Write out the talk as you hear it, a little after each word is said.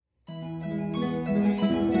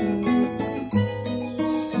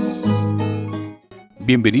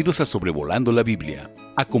Bienvenidos a Sobrevolando la Biblia.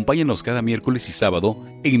 Acompáñanos cada miércoles y sábado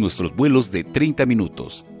en nuestros vuelos de 30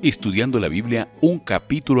 minutos, estudiando la Biblia un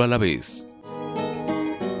capítulo a la vez.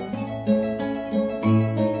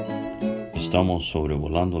 Estamos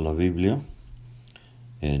sobrevolando la Biblia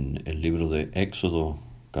en el libro de Éxodo,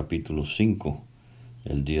 capítulo 5,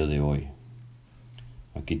 el día de hoy.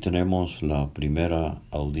 Aquí tenemos la primera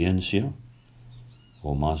audiencia,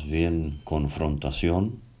 o más bien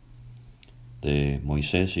confrontación, de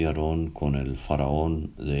Moisés y Aarón con el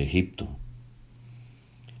faraón de Egipto.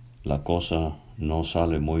 La cosa no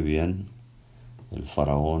sale muy bien. El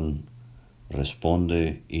faraón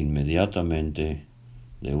responde inmediatamente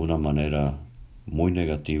de una manera muy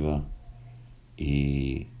negativa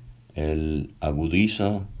y él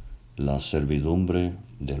agudiza la servidumbre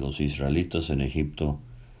de los israelitas en Egipto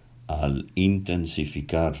al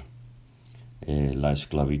intensificar la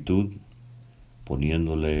esclavitud,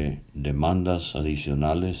 poniéndole demandas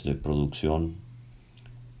adicionales de producción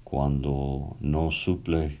cuando no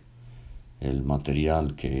suple el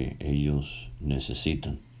material que ellos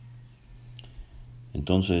necesitan.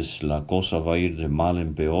 Entonces la cosa va a ir de mal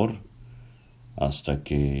en peor hasta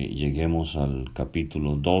que lleguemos al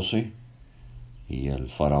capítulo 12 y el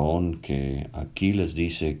faraón, que aquí les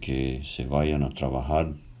dice que se vayan a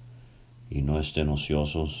trabajar y no estén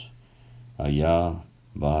ociosos, allá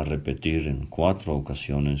va a repetir en 4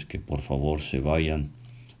 ocasiones que por favor se vayan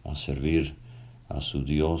a servir a su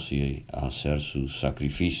Dios y a hacer su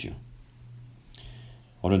sacrificio.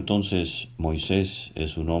 Ahora entonces Moisés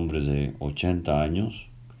es un hombre de 80 años,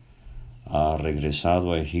 ha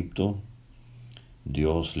regresado a Egipto,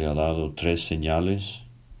 Dios le ha dado 3 señales,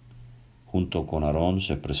 junto con Aarón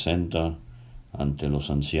se presenta ante los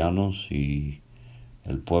ancianos y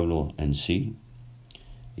el pueblo en sí,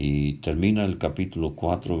 y termina el capítulo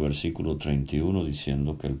 4, versículo 31,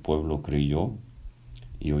 diciendo que el pueblo creyó,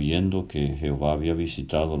 y oyendo que Jehová había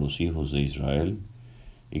visitado a los hijos de Israel,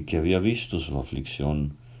 y que había visto su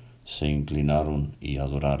aflicción, se inclinaron y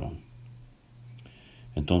adoraron.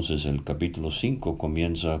 Entonces el capítulo 5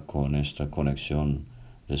 comienza con esta conexión.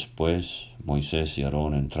 Después Moisés y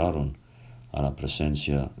Aarón entraron a la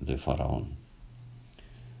presencia de Faraón.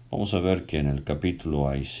 Vamos a ver que en el capítulo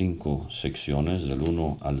hay 5 secciones. Del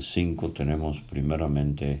 1 al 5 tenemos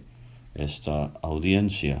primeramente esta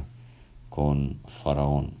audiencia con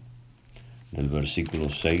Faraón. Del versículo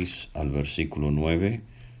 6 al versículo 9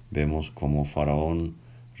 vemos cómo Faraón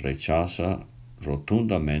rechaza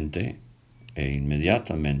rotundamente e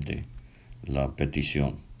inmediatamente la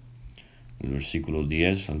petición. Del versículo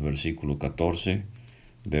 10 al versículo 14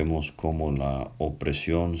 vemos cómo la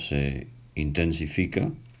opresión se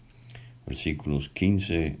intensifica. Versículos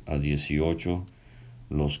 15 a 18,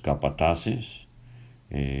 los capataces,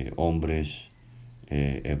 hombres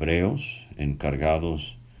hebreos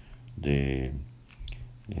encargados de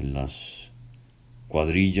las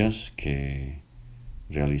cuadrillas que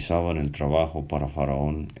realizaban el trabajo para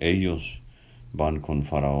Faraón. Ellos van con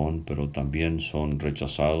Faraón, pero también son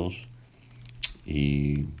rechazados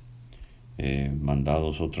y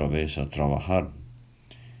mandados otra vez a trabajar.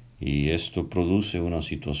 Y esto produce una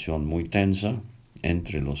situación muy tensa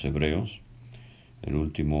entre los hebreos. El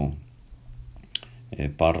último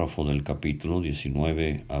párrafo del capítulo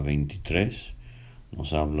 19 a 23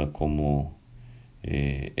 nos habla cómo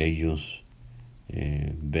ellos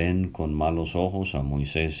ven con malos ojos a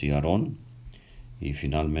Moisés y Aarón, y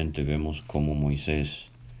finalmente vemos cómo Moisés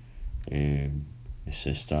se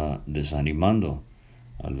está desanimando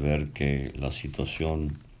al ver que la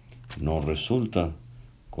situación no resulta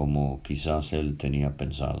como quizás él tenía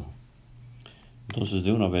pensado. Entonces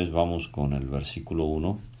de una vez vamos con el versículo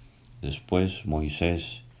 1. Después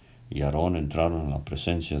Moisés y Aarón entraron a la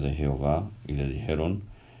presencia de Jehová y le dijeron: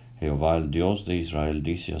 Jehová, el Dios de Israel,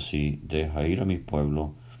 dice así: deja ir a mi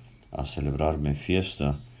pueblo a celebrarme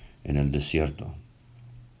fiesta en el desierto.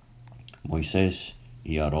 Moisés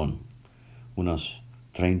y Aarón unas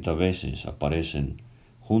 30 veces aparecen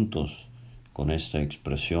juntos con esta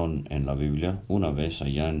expresión en la Biblia. Una vez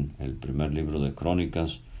allá en el primer libro de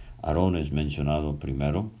Crónicas, Aarón es mencionado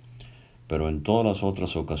primero, pero en todas las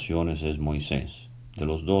otras ocasiones es Moisés. De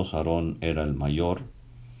los dos, Aarón era el mayor,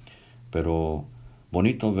 pero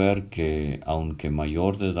bonito ver que, aunque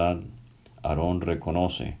mayor de edad, Aarón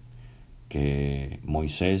reconoce que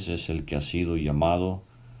Moisés es el que ha sido llamado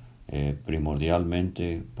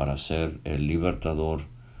primordialmente para ser el libertador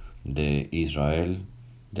de Israel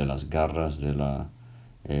de las garras de la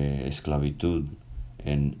esclavitud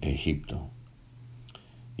en Egipto.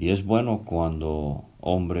 Y es bueno cuando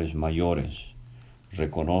hombres mayores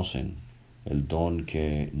reconocen el don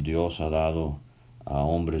que Dios ha dado a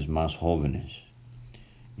hombres más jóvenes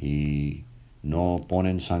y no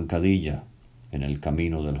ponen zancadilla en el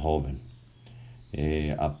camino del joven.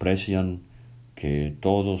 Aprecian que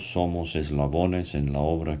todos somos eslabones en la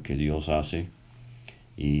obra que Dios hace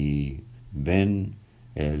y ven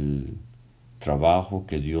el trabajo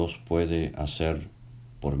que Dios puede hacer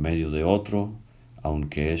por medio de otro,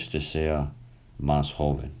 aunque éste sea más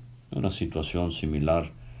joven. Una situación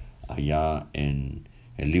similar allá en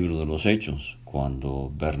el libro de los Hechos,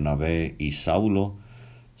 cuando Bernabé y Saulo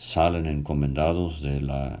salen encomendados de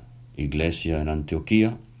la iglesia en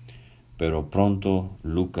Antioquía, pero pronto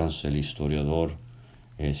Lucas, el historiador,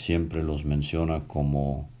 siempre los menciona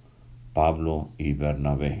como Pablo y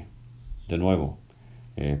Bernabé. De nuevo,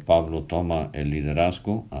 Pablo toma el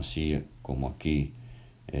liderazgo, así como aquí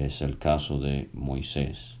es el caso de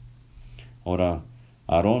Moisés. Ahora,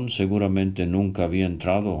 Aarón seguramente nunca había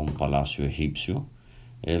entrado a un palacio egipcio.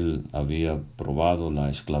 Él había probado la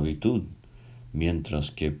esclavitud,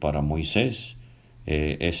 mientras que para Moisés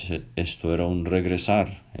esto era un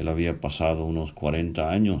regresar. Él había pasado unos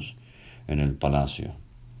 40 años en el palacio.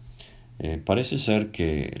 Parece ser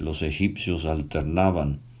que los egipcios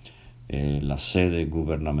alternaban la sede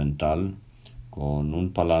gubernamental con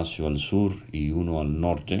un palacio al sur y uno al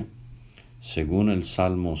norte. Según el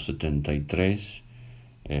Salmo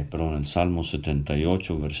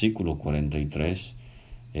 78, versículo 43,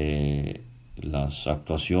 las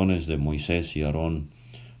actuaciones de Moisés y Aarón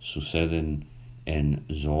suceden en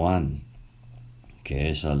Zoán, que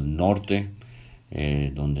es al norte,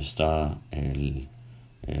 donde está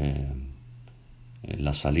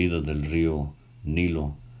la salida del río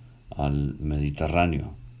Nilo al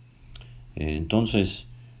Mediterráneo. Entonces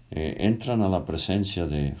entran a la presencia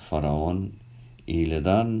de Faraón y le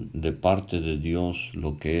dan de parte de Dios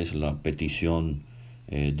lo que es la petición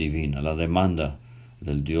divina, la demanda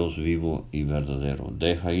del Dios vivo y verdadero.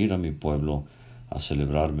 Deja ir a mi pueblo a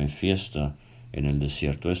celebrarme fiesta en el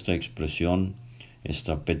desierto. Esta expresión,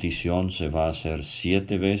 esta petición se va a hacer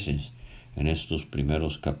 7 veces en estos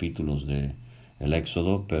primeros capítulos del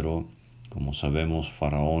Éxodo, pero como sabemos,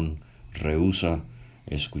 Faraón rehúsa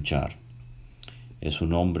escuchar. Es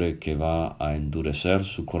un hombre que va a endurecer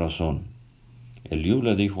su corazón. Eliú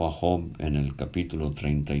le dijo a Job en el capítulo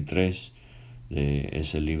 33 de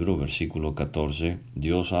ese libro, versículo 14,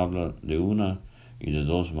 Dios habla de una y de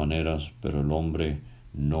dos maneras, pero el hombre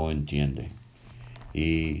no entiende.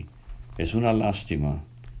 Y es una lástima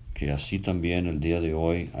que así también el día de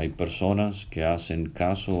hoy hay personas que hacen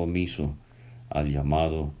caso omiso al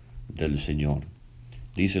llamado del Señor.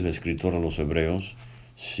 Dice el escritor a los Hebreos,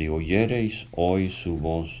 si oyereis hoy su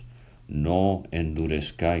voz, no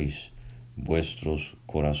endurezcáis vuestros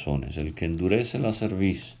corazones. El que endurece la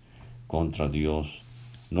cerviz contra Dios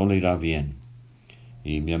no le irá bien.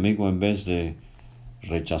 Y mi amigo, en vez de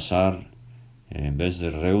rechazar, en vez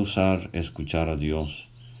de rehusar escuchar a Dios,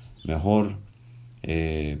 mejor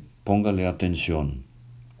póngale atención.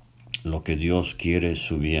 Lo que Dios quiere es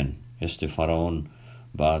su bien. Este faraón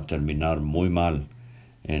va a terminar muy mal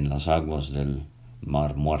en las aguas del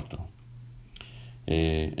Mar Muerto.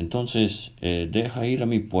 Entonces, deja ir a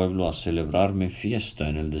mi pueblo a celebrarme fiesta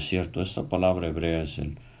en el desierto. Esta palabra hebrea es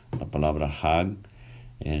la palabra Hag.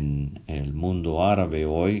 En el mundo árabe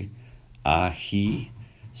hoy, Aji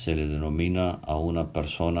se le denomina a una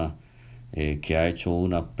persona que ha hecho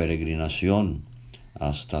una peregrinación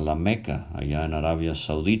hasta la Meca, allá en Arabia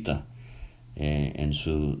Saudita, en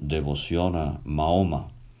su devoción a Mahoma.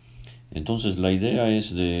 Entonces la idea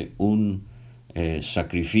es de un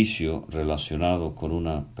sacrificio relacionado con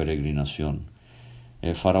una peregrinación.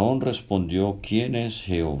 Faraón respondió, ¿quién es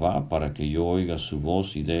Jehová para que yo oiga su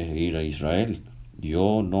voz y deje ir a Israel?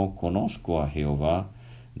 Yo no conozco a Jehová,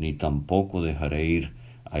 ni tampoco dejaré ir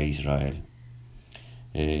a Israel.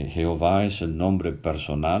 Jehová es el nombre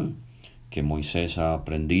personal que Moisés ha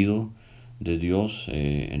aprendido de Dios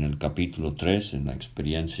en el capítulo 3, en la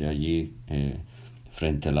experiencia allí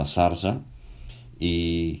frente a la zarza.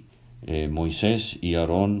 Y Moisés y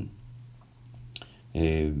Aarón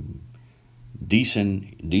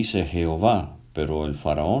dice Jehová, pero el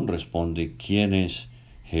faraón responde, ¿quién es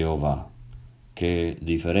Jehová? ¿Qué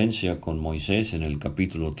diferencia con Moisés en el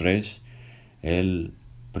capítulo 3? Él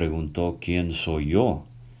preguntó, ¿quién soy yo?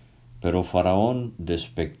 Pero Faraón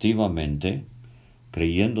despectivamente,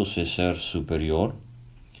 creyéndose ser superior,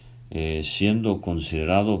 siendo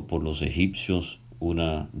considerado por los egipcios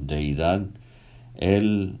una deidad,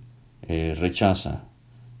 él rechaza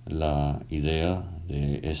la idea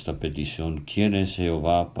de esta petición. ¿Quién es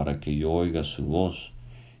Jehová para que yo oiga su voz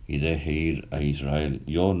y deje ir a Israel?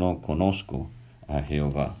 Yo no conozco a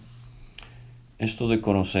Jehová. Esto de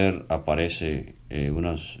conocer aparece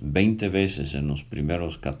unas 20 veces en los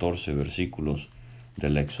primeros 14 versículos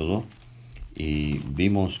del Éxodo, y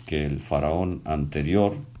vimos que el faraón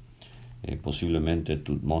anterior, posiblemente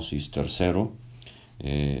Tutmosis III,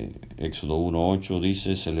 Éxodo 1:8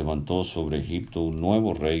 dice, se levantó sobre Egipto un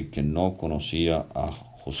nuevo rey que no conocía a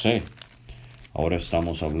José. Ahora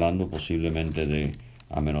estamos hablando posiblemente de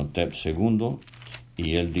Amenhotep II,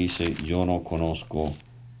 y él dice, yo no conozco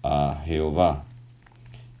a Jehová,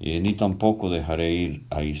 ni tampoco dejaré ir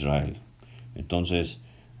a Israel. Entonces,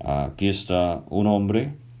 aquí está un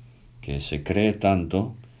hombre que se cree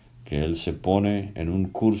tanto que él se pone en un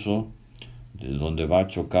curso donde va a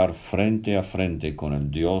chocar frente a frente con el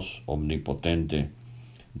Dios omnipotente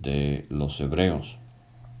de los hebreos.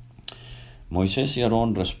 Moisés y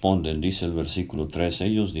Aarón responden, dice el versículo 3,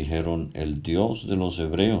 ellos dijeron, el Dios de los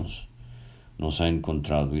hebreos nos ha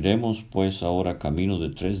encontrado. Iremos pues ahora camino de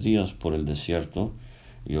 3 días por el desierto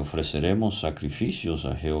y ofreceremos sacrificios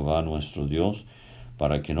a Jehová nuestro Dios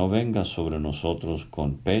para que no venga sobre nosotros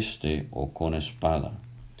con peste o con espada.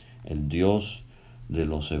 El Dios de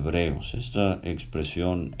los hebreos. Esta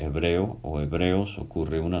expresión hebreo o hebreos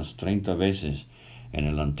ocurre unas 30 veces en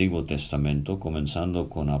el Antiguo Testamento, comenzando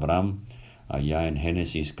con Abraham allá en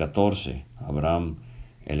Génesis 14, Abraham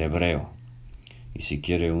el hebreo. Y si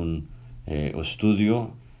quiere un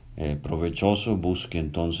estudio provechoso, busque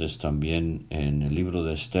entonces también en el libro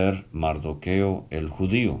de Esther, Mardoqueo el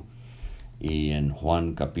judío, y en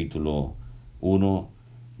Juan capítulo 1,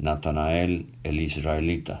 Natanael el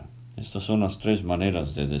israelita. Estas son las 3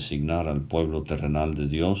 maneras de designar al pueblo terrenal de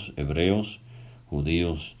Dios: hebreos,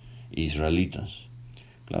 judíos, israelitas.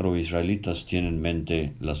 Claro, israelitas tienen en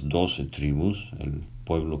mente las 12 tribus, el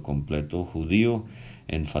pueblo completo. Judío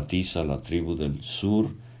enfatiza la tribu del sur,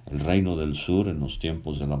 el reino del sur en los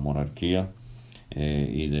tiempos de la monarquía,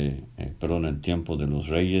 en el tiempo de los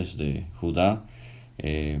reyes de Judá,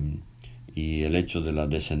 y el hecho de la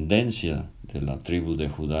descendencia de la tribu de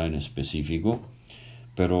Judá en específico.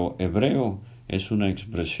 Pero hebreo es una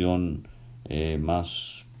expresión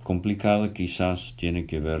más complicada, quizás tiene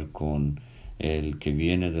que ver con el que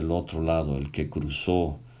viene del otro lado, el que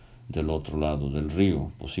cruzó del otro lado del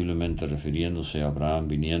río, posiblemente refiriéndose a Abraham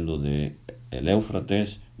viniendo de el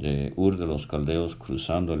Éufrates, de Ur de los Caldeos,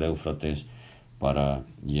 cruzando el Éufrates para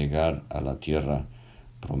llegar a la tierra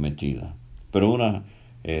prometida. Pero una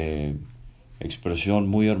expresión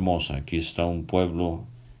muy hermosa. Aquí está un pueblo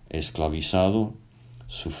esclavizado,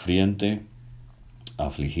 sufriente,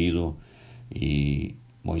 afligido, y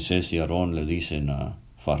Moisés y Aarón le dicen a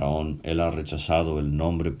Faraón, él ha rechazado el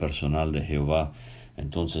nombre personal de Jehová.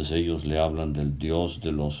 Entonces ellos le hablan del Dios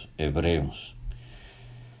de los hebreos.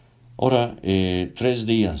 Ahora, 3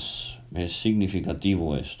 días, es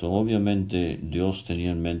significativo esto. Obviamente Dios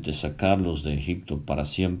tenía en mente sacarlos de Egipto para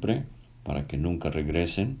siempre, para que nunca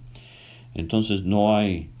regresen. Entonces no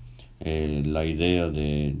hay la idea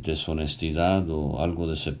de deshonestidad o algo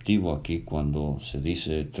deceptivo aquí cuando se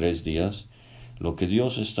dice 3 días. Lo que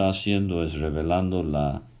Dios está haciendo es revelando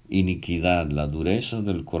la iniquidad, la dureza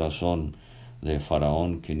del corazón de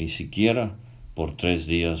Faraón, que ni siquiera por 3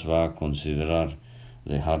 días va a considerar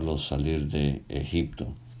dejarlos salir de Egipto.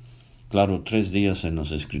 Claro, 3 días en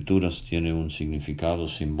las Escrituras tiene un significado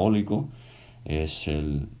simbólico. Es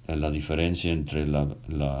la diferencia entre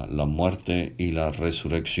la muerte y la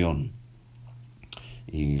resurrección.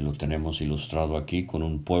 Y lo tenemos ilustrado aquí con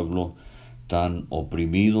un pueblo tan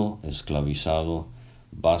oprimido, esclavizado,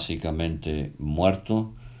 básicamente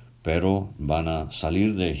muerto, pero van a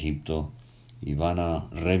salir de Egipto y van a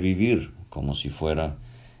revivir como si fuera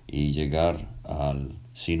y llegar al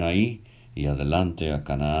Sinaí y adelante a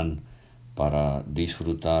Canaán para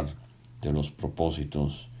disfrutar de los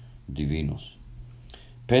propósitos divinos.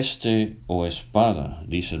 Peste o espada,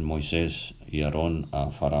 dicen Moisés y Aarón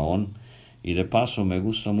a Faraón, y de paso me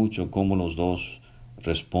gusta mucho cómo los dos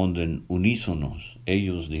responden unísonos.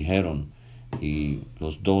 Ellos dijeron y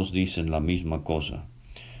los dos dicen la misma cosa.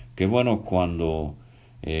 Qué bueno cuando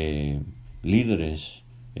líderes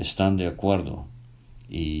están de acuerdo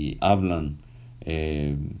y hablan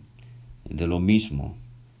de lo mismo,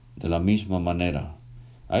 de la misma manera.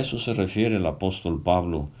 A eso se refiere el apóstol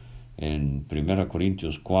Pablo en 1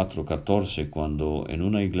 Corintios 4:14, cuando en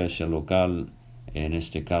una iglesia local, en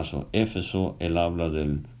este caso Éfeso, él habla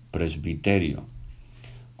del presbiterio.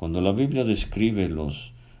 Cuando la Biblia describe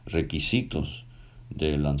los requisitos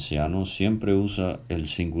del anciano, siempre usa el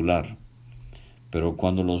singular, pero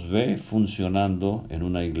cuando los ve funcionando en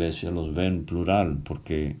una iglesia, los ve en plural,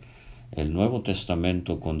 porque el Nuevo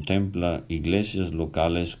Testamento contempla iglesias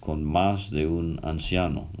locales con más de un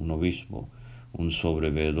anciano, un obispo, un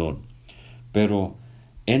sobreveedor. pero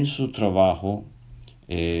en su trabajo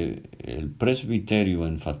el presbiterio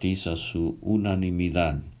enfatiza su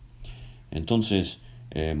unanimidad. Entonces,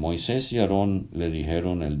 Moisés y Aarón le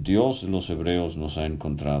dijeron: el Dios de los hebreos nos ha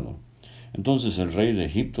encontrado. Entonces el rey de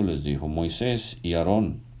Egipto les dijo: Moisés y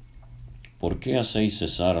Aarón, ¿por qué hacéis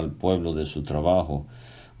cesar al pueblo de su trabajo?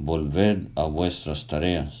 Volved a vuestras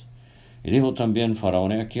tareas. Y dijo también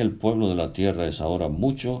Faraón: he aquí el pueblo de la tierra es ahora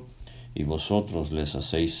mucho, y vosotros les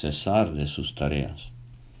hacéis cesar de sus tareas.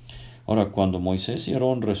 Ahora, cuando Moisés y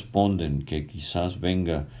Aarón responden que quizás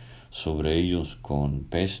venga sobre ellos con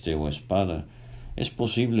peste o espada, es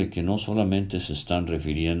posible que no solamente se están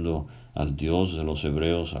refiriendo al Dios de los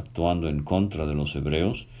hebreos actuando en contra de los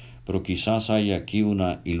hebreos, pero quizás haya aquí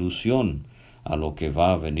una ilusión a lo que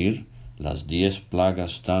va a venir, las 10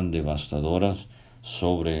 plagas tan devastadoras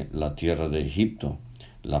sobre la tierra de Egipto,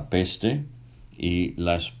 la peste y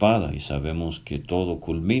la espada, y sabemos que todo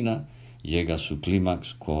culmina, llega a su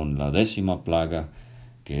clímax con la 10ª plaga,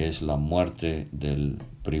 que es la muerte del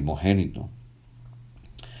primogénito.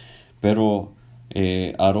 Pero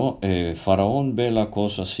Faraón ve la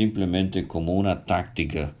cosa simplemente como una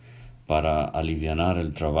táctica para alivianar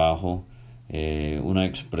el trabajo, una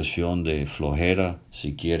expresión de flojera,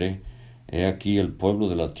 si quiere. He aquí el pueblo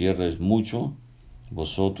de la tierra es mucho,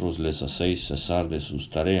 vosotros les hacéis cesar de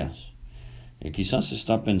sus tareas. Quizás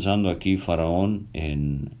está pensando aquí Faraón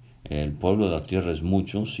en el pueblo de la tierra es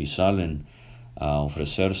mucho, si salen a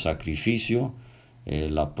ofrecer sacrificio,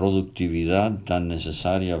 la productividad tan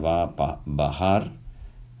necesaria va a bajar,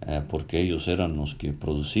 porque ellos eran los que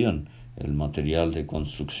producían el material de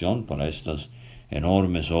construcción para estas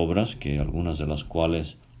enormes obras, que algunas de las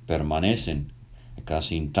cuales permanecen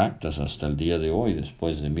casi intactas hasta el día de hoy,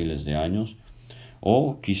 después de miles de años.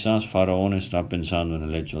 O quizás Faraón está pensando en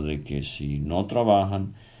el hecho de que si no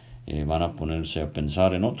trabajan, van a ponerse a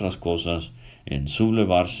pensar en otras cosas, en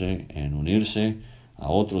sublevarse, en unirse a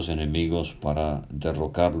otros enemigos para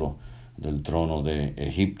derrocarlo del trono de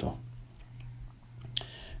Egipto.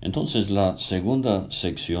 Entonces la segunda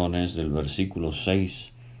sección es del versículo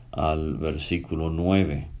 6 al versículo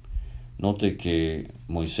 9. Note que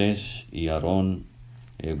Moisés y Aarón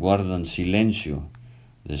guardan silencio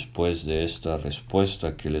después de esta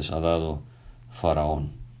respuesta que les ha dado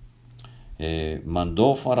Faraón.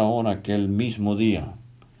 Mandó Faraón aquel mismo día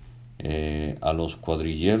a los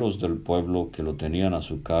cuadrilleros del pueblo que lo tenían a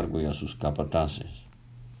su cargo y a sus capataces.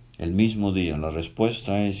 El mismo día. La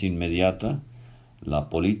respuesta es inmediata. La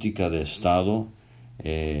política de Estado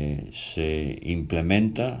se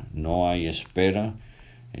implementa, no hay espera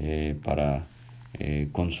para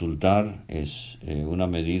consultar, es una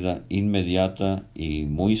medida inmediata y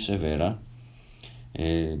muy severa.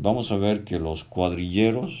 Vamos a ver que los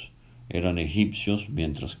cuadrilleros eran egipcios,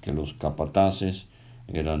 mientras que los capataces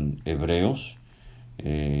eran hebreos.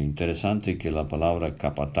 Interesante que la palabra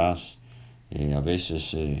capataz a veces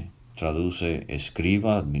se traduce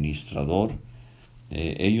escriba, administrador.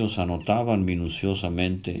 Ellos anotaban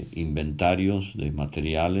minuciosamente inventarios de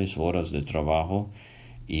materiales, horas de trabajo,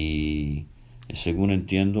 y según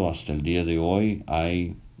entiendo hasta el día de hoy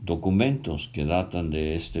hay documentos que datan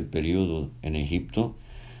de este periodo en Egipto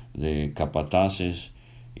de capataces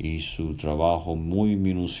y su trabajo muy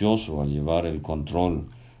minucioso al llevar el control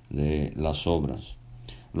de las obras.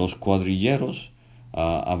 Los cuadrilleros,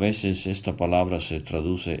 a veces esta palabra se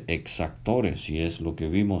traduce exactores, y es lo que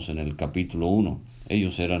vimos en el capítulo 1.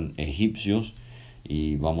 Ellos eran egipcios,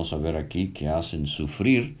 y vamos a ver aquí que hacen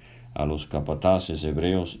sufrir a los capataces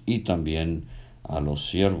hebreos y también a los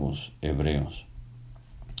siervos hebreos.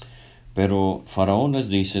 Pero Faraón les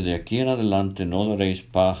dice: de aquí en adelante no daréis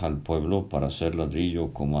paja al pueblo para hacer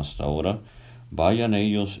ladrillo como hasta ahora. Vayan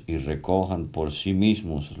ellos y recojan por sí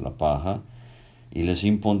mismos la paja, y les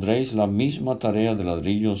impondréis la misma tarea de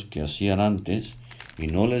ladrillos que hacían antes, y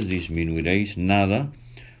no les disminuiréis nada,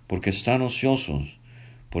 porque están ociosos.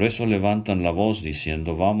 Por eso levantan la voz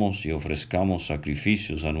diciendo: vamos y ofrezcamos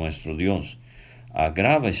sacrificios a nuestro Dios.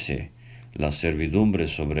 Agrávese la servidumbre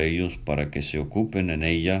sobre ellos para que se ocupen en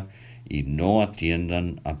ella y no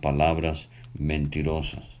atiendan a palabras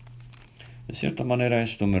mentirosas. De cierta manera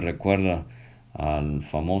esto me recuerda al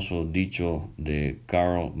famoso dicho de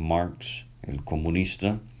Karl Marx, el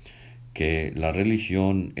comunista, que la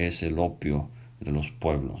religión es el opio de los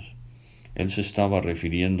pueblos. Él se estaba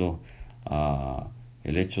refiriendo a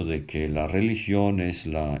el hecho de que la religión es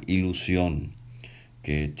la ilusión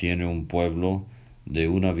que tiene un pueblo de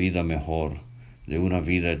una vida mejor, de una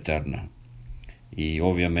vida eterna. Y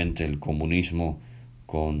obviamente el comunismo,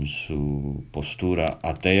 con su postura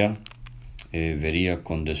atea, vería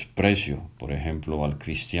con desprecio, por ejemplo, al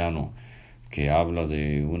cristiano que habla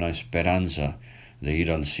de una esperanza de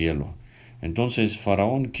ir al cielo. Entonces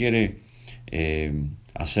Faraón quiere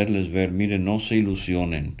hacerles ver, miren, no se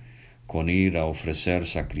ilusionen con ir a ofrecer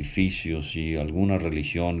sacrificios y alguna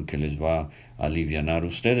religión que les va a alivianar.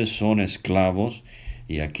 Ustedes son esclavos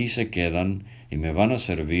y aquí se quedan y me van a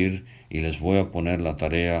servir y les voy a poner la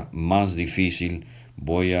tarea más difícil,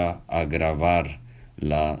 voy a agravar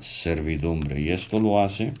la servidumbre. Y esto lo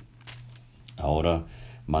hace ahora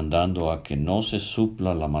mandando a que no se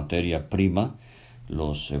supla la materia prima.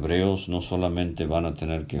 Los hebreos no solamente van a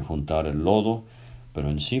tener que juntar el lodo, pero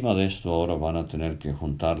encima de esto ahora van a tener que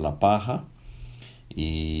juntar la paja,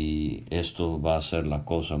 y esto va a ser la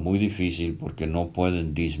cosa muy difícil porque no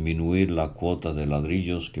pueden disminuir la cuota de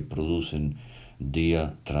ladrillos que producen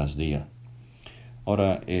día tras día.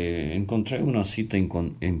 Ahora, encontré una cita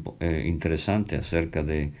interesante acerca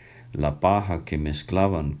de la paja que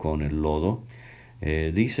mezclaban con el lodo.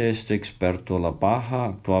 Dice este experto, la paja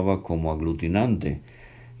actuaba como aglutinante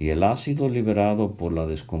y el ácido liberado por la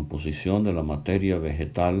descomposición de la materia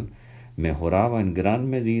vegetal mejoraba en gran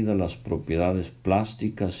medida las propiedades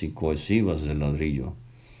plásticas y cohesivas del ladrillo,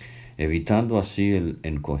 evitando así el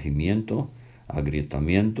encogimiento,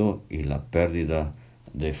 agrietamiento y la pérdida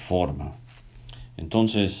de forma.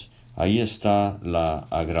 Entonces, ahí está la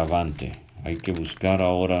agravante. Hay que buscar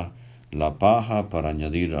ahora la paja para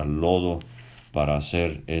añadir al lodo para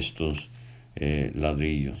hacer estos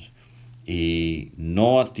ladrillos. Y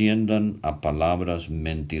no atiendan a palabras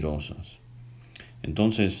mentirosas.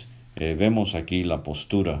 Entonces, vemos aquí la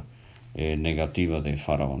postura negativa de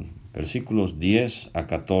Faraón. Versículos 10 a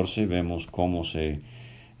 14 vemos cómo se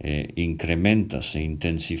incrementa, se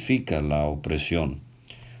intensifica la opresión.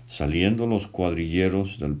 Saliendo los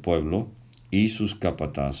cuadrilleros del pueblo y sus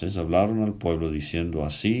capataces, hablaron al pueblo diciendo,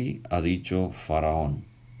 así ha dicho Faraón.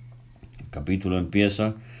 El capítulo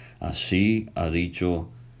empieza, así ha dicho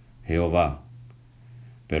Jehová,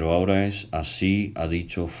 pero ahora es, así ha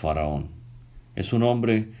dicho Faraón. Es un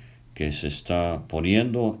hombre que se está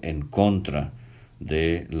poniendo en contra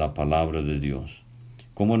de la palabra de Dios.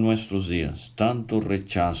 Como en nuestros días, tanto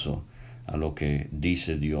rechazo a lo que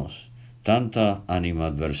dice Dios, tanta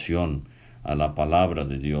animadversión a la palabra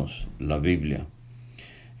de Dios, la Biblia.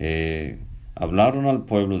 Hablaron al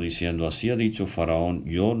pueblo diciendo, así ha dicho Faraón,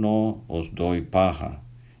 yo no os doy paja,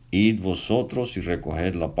 id vosotros y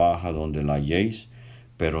recoged la paja donde la halléis,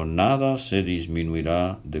 pero nada se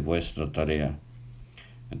disminuirá de vuestra tarea.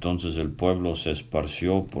 Entonces el pueblo se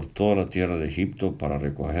esparció por toda la tierra de Egipto para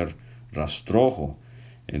recoger rastrojo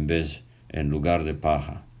en lugar de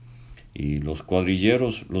paja. Y los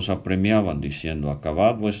cuadrilleros los apremiaban diciendo,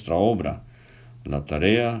 acabad vuestra obra, la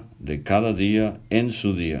tarea de cada día en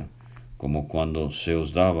su día, como cuando se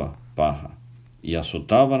os daba paja. Y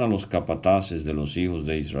azotaban a los capataces de los hijos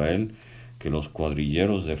de Israel, que los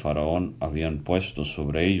cuadrilleros de Faraón habían puesto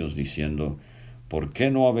sobre ellos, diciendo, ¿por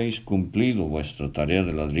qué no habéis cumplido vuestra tarea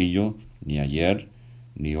de ladrillo, ni ayer,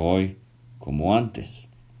 ni hoy, como antes?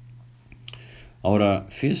 Ahora,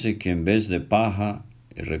 fíjese que en vez de paja,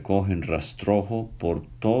 recogen rastrojo por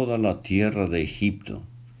toda la tierra de Egipto.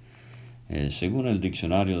 Según el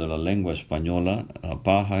diccionario de la lengua española, la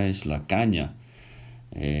paja es la caña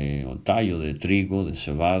o tallo de trigo, de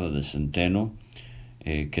cebada, de centeno,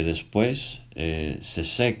 que después se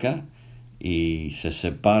seca y se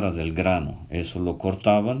separa del grano. Eso lo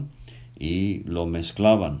cortaban y lo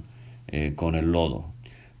mezclaban con el lodo.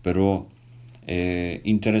 Pero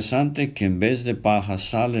interesante que en vez de paja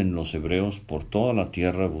salen los hebreos por toda la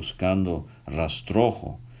tierra buscando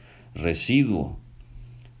rastrojo, residuo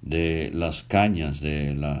de las cañas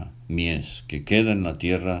de la mies que queda en la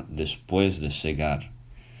tierra después de segar.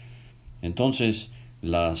 Entonces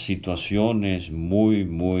la situación es muy,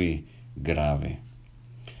 muy grave.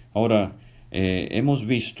 Ahora, hemos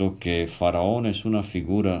visto que Faraón es una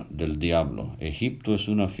figura del diablo, Egipto es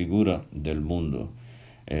una figura del mundo.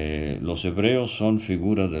 Los hebreos son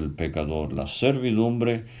figura del pecador. La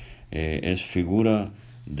servidumbre es figura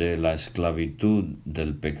de la esclavitud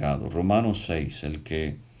del pecado. Romanos 6, el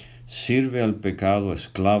que sirve al pecado,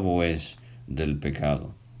 esclavo es del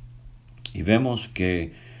pecado. Y vemos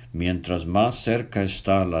que mientras más cerca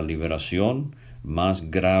está la liberación,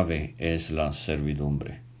 más grave es la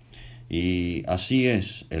servidumbre. Y así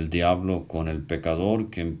es el diablo con el pecador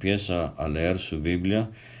que empieza a leer su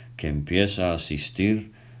Biblia, que empieza a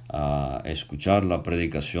asistir a escuchar la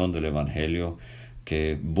predicación del Evangelio,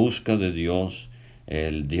 que busca de Dios.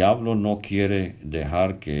 El diablo no quiere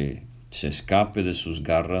dejar que se escape de sus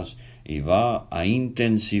garras y va a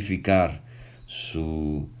intensificar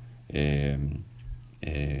su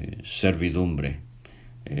servidumbre.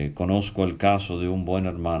 Conozco el caso de un buen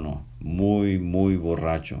hermano muy, muy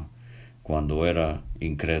borracho cuando era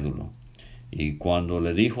incrédulo. Y cuando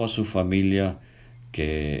le dijo a su familia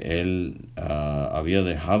que él había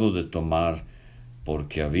dejado de tomar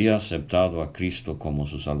porque había aceptado a Cristo como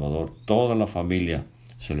su Salvador, toda la familia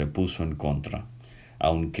se le puso en contra.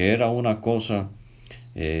 Aunque era una cosa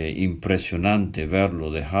impresionante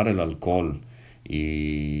verlo dejar el alcohol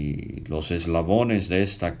y los eslabones de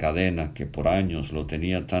esta cadena que por años lo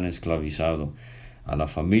tenía tan esclavizado, a la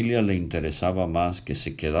familia le interesaba más que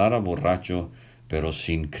se quedara borracho pero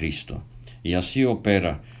sin Cristo. Y así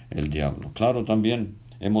opera el diablo. Claro, también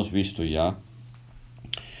hemos visto ya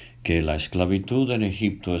que la esclavitud en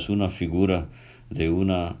Egipto es una figura de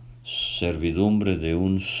una servidumbre, de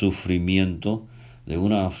un sufrimiento, de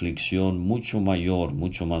una aflicción mucho mayor,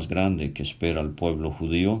 mucho más grande que espera al pueblo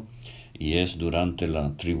judío, y es durante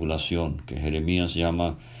la tribulación, que Jeremías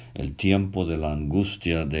llama el tiempo de la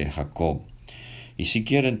angustia de Jacob. Y si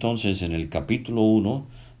quiere entonces en el capítulo 1,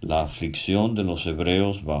 la aflicción de los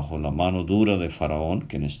hebreos bajo la mano dura de Faraón,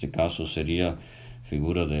 que en este caso sería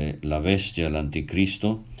figura de la bestia, el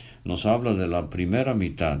anticristo, nos habla de la primera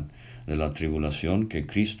mitad de la tribulación que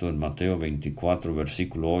Cristo en Mateo 24,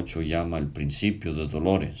 versículo 8 llama el principio de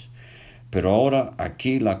dolores. Pero ahora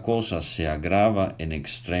aquí la cosa se agrava en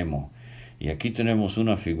extremo, y aquí tenemos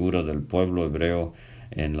una figura del pueblo hebreo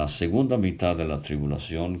en la segunda mitad de la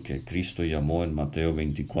tribulación que Cristo llamó en Mateo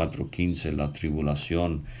 24:15 la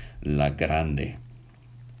tribulación, la grande.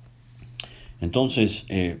 Entonces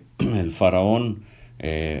el faraón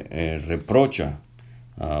reprocha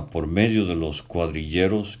por medio de los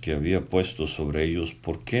cuadrilleros que había puesto sobre ellos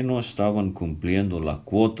por qué no estaban cumpliendo la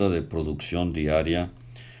cuota de producción diaria,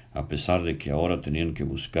 a pesar de que ahora tenían que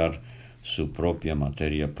buscar su propia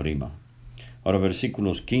materia prima. Ahora,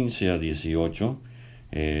 versículos 15 a 18,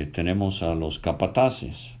 tenemos a los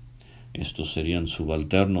capataces. Estos serían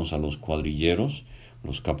subalternos a los cuadrilleros.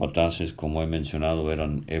 Los capataces, como he mencionado,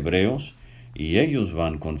 eran hebreos, y ellos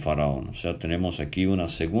van con Faraón. O sea, tenemos aquí una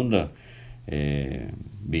segunda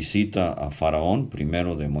visita a Faraón,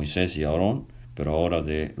 primero de Moisés y Aarón, pero ahora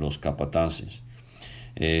de los capataces.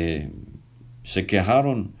 Se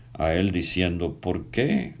quejaron a él diciendo: ¿por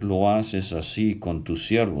qué lo haces así con tus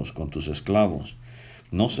siervos, con tus esclavos?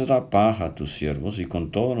 No será paja a tus siervos, y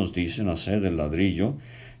con todo nos dicen: haced el ladrillo,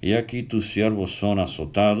 y aquí tus siervos son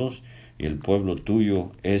azotados, y el pueblo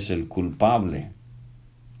tuyo es el culpable.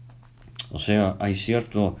 O sea, hay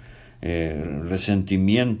cierto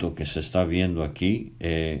resentimiento que se está viendo aquí.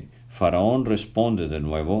 Faraón responde de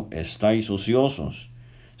nuevo: estáis ociosos.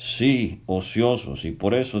 Sí, ociosos, y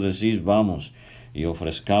por eso decís: vamos y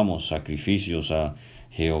ofrezcamos sacrificios a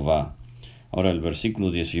Jehová. Ahora el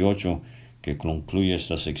versículo 18 que concluye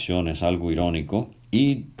esta sección es algo irónico.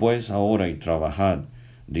 Id pues ahora y trabajad,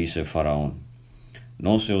 dice Faraón.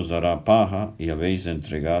 No se os dará paja, y habéis de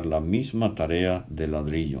entregar la misma tarea de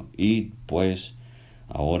ladrillo. Id pues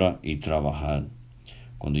ahora y trabajad.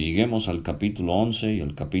 Cuando lleguemos al capítulo 11 y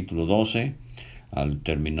al capítulo 12, al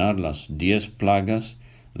terminar las 10 plagas,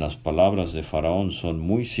 las palabras de Faraón son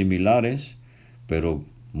muy similares, pero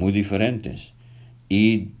muy diferentes.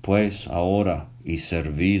 Id pues ahora y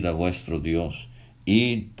servid a vuestro Dios.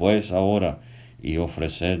 Id pues ahora y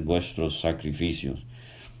ofreced vuestros sacrificios.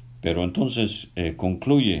 Pero entonces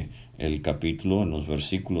concluye el capítulo en los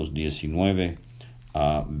versículos 19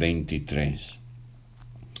 a 23.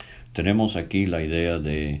 Tenemos aquí la idea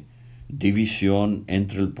de división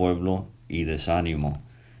entre el pueblo y desánimo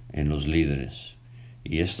en los líderes.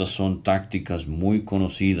 Y estas son tácticas muy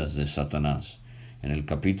conocidas de Satanás. En el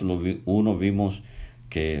capítulo 1 vimos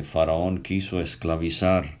que Faraón quiso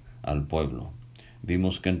esclavizar al pueblo.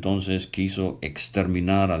 Vimos que entonces quiso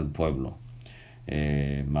exterminar al pueblo,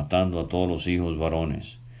 matando a todos los hijos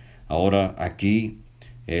varones. Ahora aquí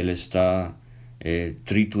él está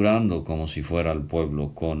triturando como si fuera al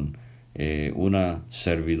pueblo con una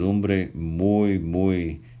servidumbre muy,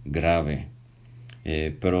 muy grave.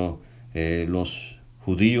 Pero los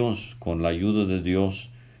judíos, con la ayuda de Dios,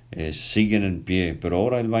 siguen en pie, pero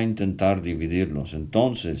ahora él va a intentar dividirlos.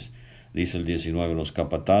 Entonces, dice el 19, los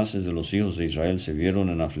capataces de los hijos de Israel se vieron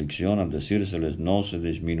en aflicción al decírseles: no se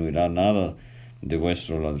disminuirá nada de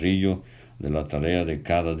vuestro ladrillo de la tarea de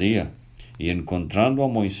cada día. Y encontrando a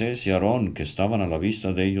Moisés y Aarón, que estaban a la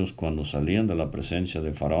vista de ellos cuando salían de la presencia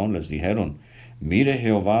de Faraón, les dijeron: mire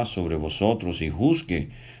Jehová sobre vosotros y juzgue,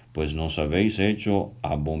 pues nos habéis hecho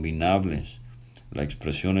abominables. La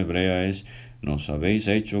expresión hebrea es: nos habéis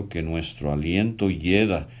hecho que nuestro aliento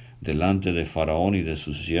hieda delante de Faraón y de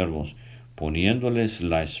sus siervos, poniéndoles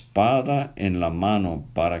la espada en la mano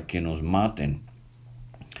para que nos maten.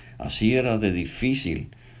 Así era de difícil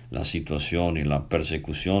la situación y la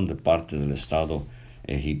persecución de parte del Estado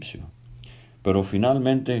egipcio. Pero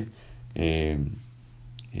finalmente,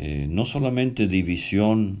 no solamente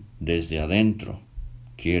división desde adentro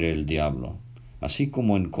quiere el diablo, así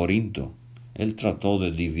como en Corinto, él trató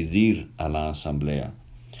de dividir a la asamblea.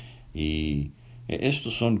 Y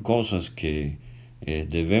estas son cosas que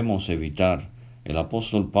debemos evitar. El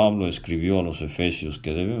apóstol Pablo escribió a los Efesios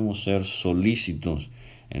que debemos ser solícitos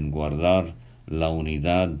en guardar la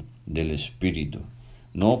unidad del Espíritu.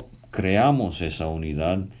 No creamos esa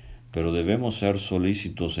unidad, pero debemos ser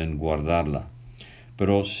solícitos en guardarla.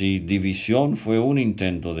 Pero si división fue un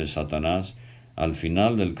intento de Satanás, al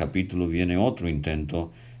final del capítulo viene otro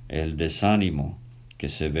intento, el desánimo que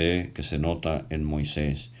se nota en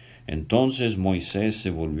Moisés. Entonces Moisés se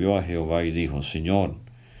volvió a Jehová y dijo: Señor,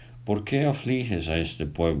 ¿por qué afliges a este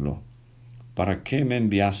pueblo? ¿Para qué me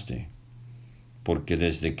enviaste? Porque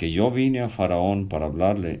desde que yo vine a Faraón para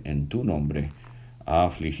hablarle en tu nombre, ha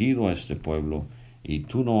afligido a este pueblo, y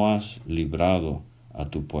tú no has librado a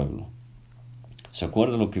tu pueblo. ¿Se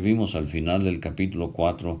acuerda lo que vimos al final del capítulo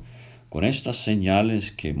 4? Con estas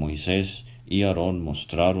señales que Moisés y Aarón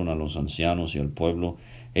mostraron a los ancianos y al pueblo,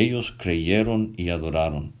 ellos creyeron y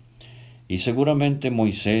adoraron. Y seguramente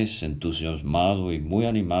Moisés, entusiasmado y muy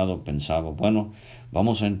animado, pensaba: bueno,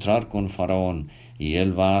 vamos a entrar con Faraón y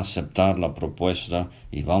él va a aceptar la propuesta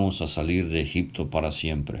y vamos a salir de Egipto para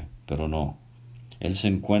siempre. Pero no, él se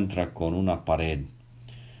encuentra con una pared,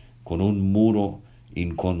 con un muro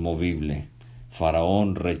inconmovible.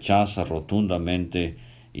 Faraón rechaza rotundamente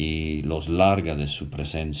y los larga de su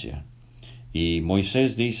presencia. Y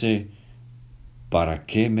Moisés dice: ¿para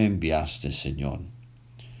qué me enviaste, Señor?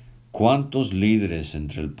 ¿Cuántos líderes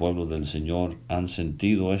entre el pueblo del Señor han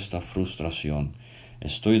sentido esta frustración?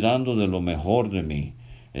 Estoy dando de lo mejor de mí,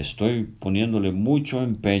 estoy poniéndole mucho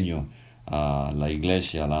empeño a la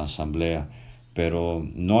iglesia, a la asamblea, pero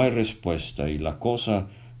no hay respuesta y la cosa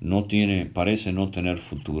parece no tener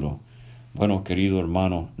futuro. Bueno, querido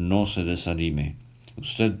hermano, no se desanime,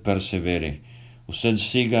 usted persevere, usted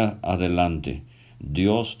siga adelante.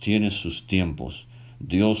 Dios tiene sus tiempos,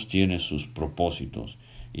 Dios tiene sus propósitos,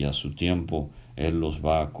 y a su tiempo Él los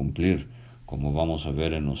va a cumplir, como vamos a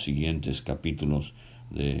ver en los siguientes capítulos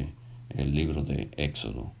del libro de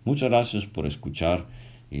Éxodo. Muchas gracias por escuchar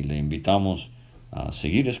y le invitamos a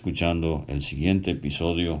seguir escuchando el siguiente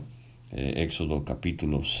episodio, Éxodo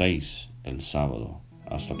capítulo 6, el sábado.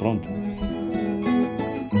 Hasta pronto.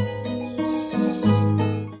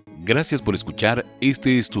 Gracias por escuchar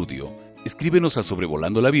este estudio. Escríbenos a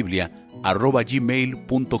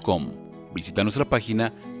sobrevolandolabiblia@gmail.com. Visita nuestra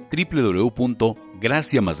página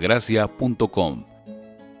www.graciamasgracia.com.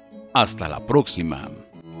 Hasta la próxima.